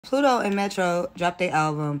Pluto and Metro dropped their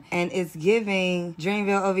album, and it's giving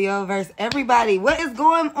Dreamville OVO versus everybody. What is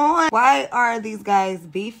going on? Why are these guys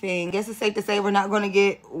beefing? I guess it's safe to say we're not going to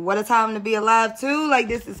get What a Time to Be Alive too. Like,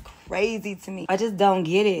 this is crazy to me. I just don't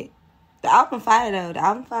get it. The album fire though. The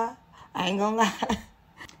album fire. I ain't gonna lie.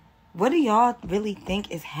 What do y'all really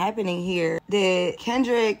think is happening here? Did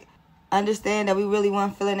Kendrick understand that we really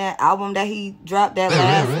weren't feeling that album that he dropped that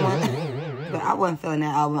last one? But I wasn't feeling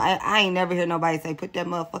that album. I ain't never hear nobody say, put that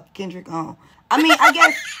motherfucking Kendrick on. I mean, I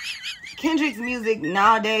guess Kendrick's music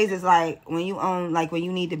nowadays is like when you own, like when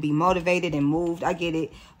you need to be motivated and moved. I get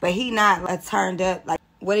it. But he not like turned up. Like,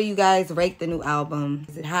 what do you guys rate the new album?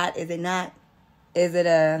 Is it hot? Is it not? Is it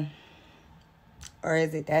or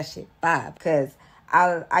is it that shit 5? Because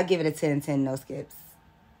I give it a 10-10, no skips.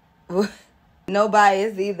 No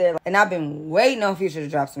bias either. And I've been waiting on Future to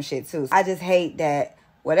drop some shit too. I just hate that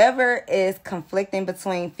whatever is conflicting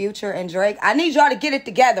between Future and Drake, I need y'all to get it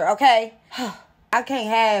together, okay? I can't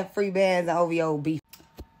have Freebandz and OVO beef.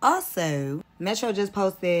 Also, Metro just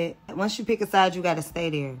posted, once you pick a side, you gotta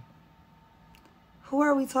stay there. Who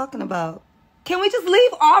are we talking about? Can we just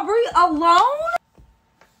leave Aubrey alone?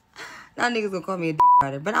 Now niggas gonna call me a dick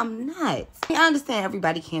rider, but I'm not. I understand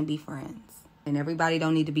everybody can't be friends. And everybody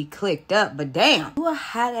don't need to be clicked up, but damn. You a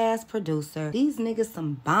hot-ass producer. These niggas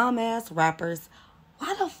some bomb-ass rappers.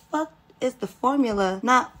 Why the fuck is the formula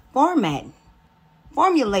not formulating?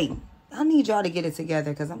 I need y'all to get it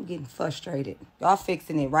together because I'm getting frustrated. Y'all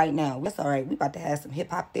fixing it right now. That's all right. We about to have some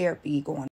hip-hop therapy going.